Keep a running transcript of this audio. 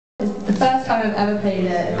first time I've ever played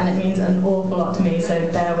it, and it means an awful lot to me,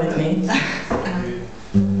 so bear with me.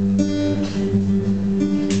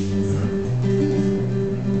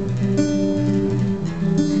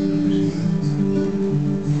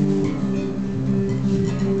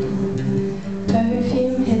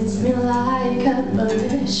 Perfume hits me like a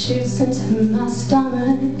bullet, shoots into my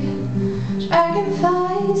stomach.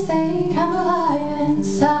 Dragonflies, they come alive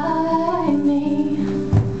inside me.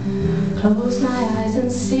 Close my eyes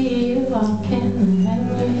and see you walking, then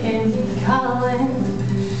you hear me calling.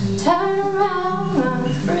 Turn around, run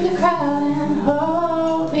through the crowd and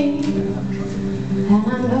hold me. And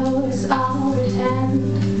I know it's all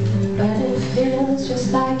pretend, but it feels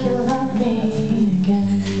just like you love me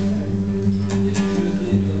again.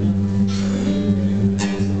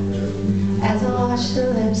 As I watch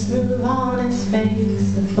the lips move on his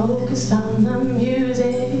face, the focus on the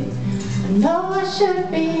music, I know I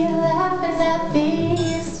should be laughing at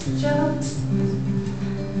these jokes,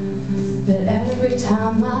 but every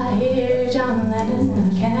time I hear John Lennon,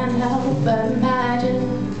 I can't help but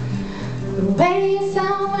imagine the way you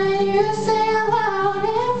sound when you sing aloud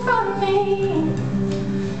in front of me.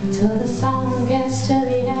 Till the song gets to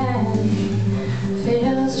the end,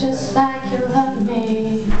 feels just like you love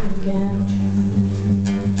me again.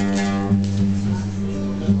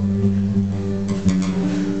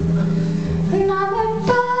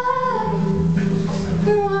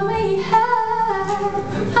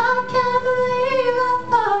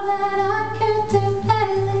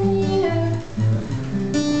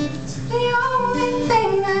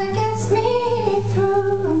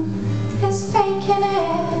 Faking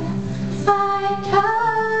it like I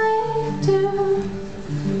do.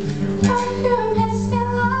 Perfume hits me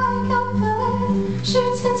like a bullet,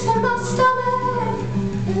 shoots into my stomach,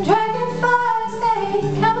 and dragonflies, they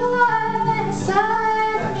come alive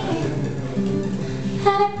inside me.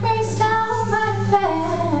 And it brings down my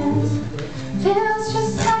defense, feels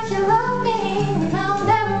just like you love me, and I'll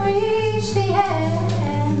never reach the end.